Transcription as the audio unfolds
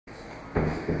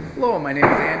Hello, my name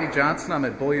is Andy Johnson. I'm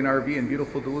at Bullion RV in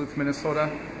beautiful Duluth,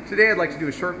 Minnesota. Today I'd like to do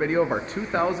a short video of our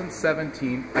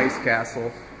 2017 Ice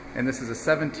Castle, and this is a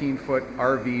 17-foot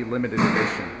RV limited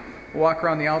edition. We'll walk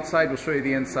around the outside, we'll show you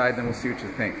the inside, then we'll see what you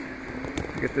think.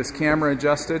 Get this camera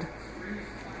adjusted.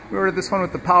 We ordered this one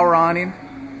with the power awning.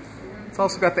 It's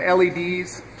also got the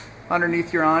LEDs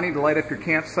underneath your awning to light up your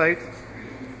campsite.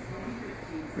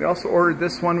 We also ordered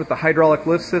this one with the hydraulic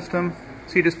lift system.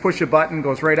 So you just push a button,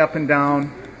 goes right up and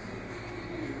down.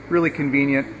 Really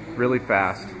convenient, really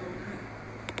fast.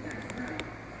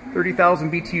 30,000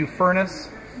 BTU furnace.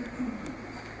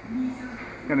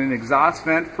 Got an exhaust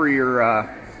vent for your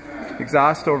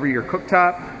exhaust over your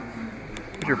cooktop.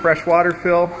 There's your fresh water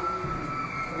fill.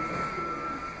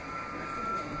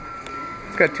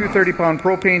 It's got two 30-pound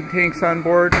propane tanks on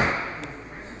board.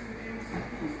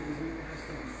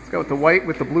 It's got the white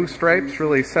with the blue stripes,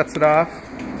 really sets it off.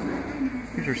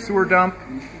 Here's your sewer dump,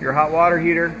 your hot water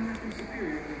heater.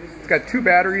 It's got two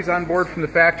batteries on board from the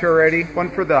factory already.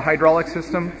 One for the hydraulic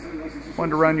system, one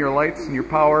to run your lights and your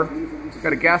power. It's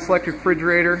got a gas electric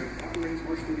refrigerator,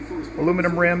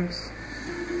 aluminum rims.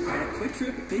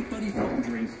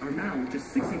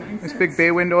 This big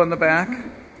bay window in the back.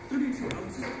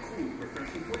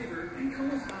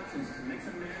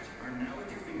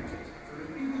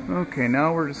 Okay,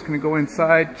 now we're just going to go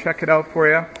inside, check it out for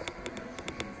you.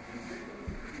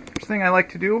 First thing I like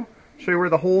to do, show you where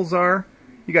the holes are.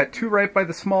 You got two right by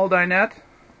the small dinette,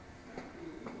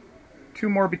 two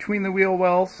more between the wheel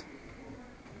wells,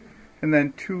 and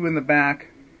then two in the back.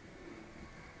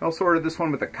 I also ordered this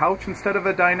one with a couch instead of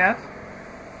a dinette.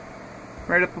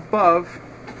 Right up above,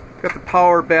 got the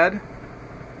power bed.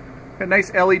 Got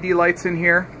nice LED lights in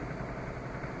here.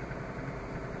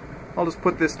 I'll just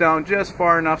put this down just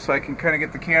far enough so I can kind of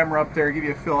get the camera up there, give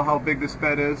you a feel of how big this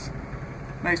bed is.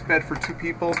 Nice bed for two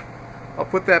people. I'll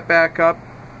put that back up.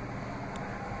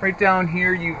 Right down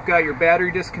here you've got your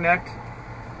battery disconnect.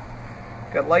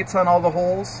 Got lights on all the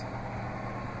holes.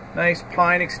 Nice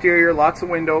pine exterior, lots of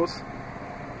windows.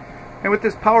 And with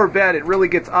this power bed, it really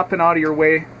gets up and out of your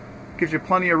way. Gives you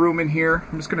plenty of room in here.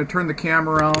 I'm just going to turn the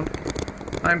camera around.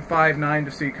 I'm 5'9",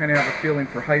 just so you kind of have a feeling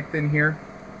for height in here.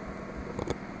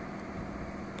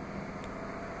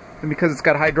 And because it's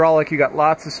got hydraulic, you got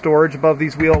lots of storage above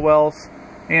these wheel wells.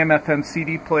 AM/FM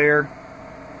CD player.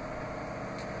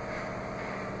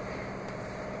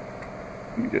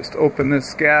 Let me just open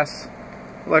this gas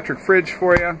electric fridge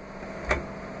for you.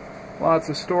 Lots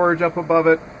of storage up above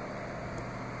it.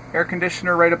 Air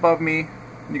conditioner right above me.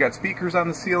 You got speakers on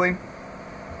the ceiling.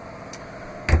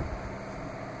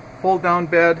 Fold down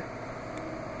bed.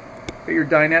 Got your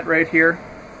dinette right here.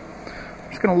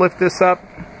 I'm just going to lift this up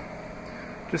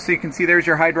just so you can see there's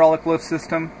your hydraulic lift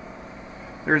system.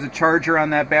 There's a charger on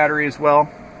that battery as well.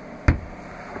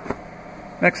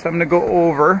 Next I'm going to go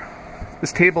over.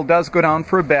 This table does go down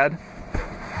for a bed.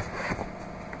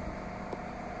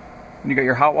 And you got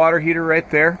your hot water heater right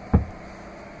there.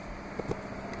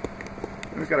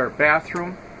 We've got our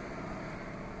bathroom.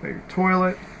 Got your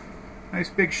toilet.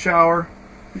 Nice big shower.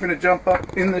 I'm going to jump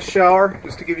up in the shower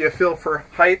just to give you a feel for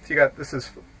height. You got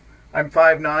I'm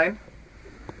 5'9".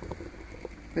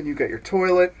 Then you got your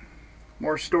toilet.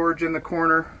 More storage in the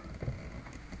corner.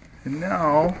 And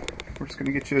now we're just going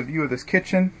to get you a view of this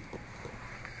kitchen.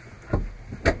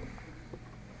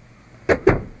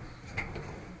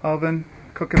 Oven,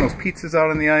 cooking those pizzas out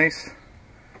on the ice.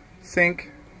 Sink.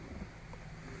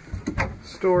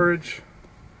 Storage.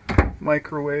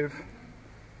 Microwave.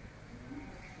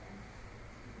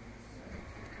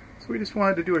 So we just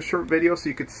wanted to do a short video so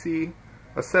you could see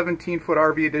a 17-foot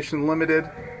RV Edition Limited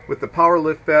with the power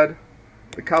lift bed,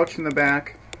 the couch in the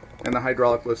back, and the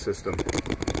hydraulic lift system.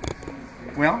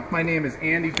 Well, my name is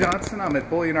Andy Johnson. I'm at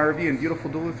Bullion RV in beautiful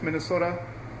Duluth, Minnesota.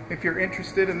 If you're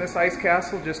interested in this ice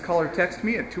castle, just call or text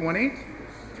me at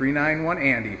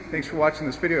 218-391-ANDY. Thanks for watching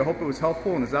this video. I hope it was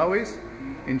helpful, and as always,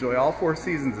 enjoy all 4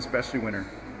 seasons, especially winter.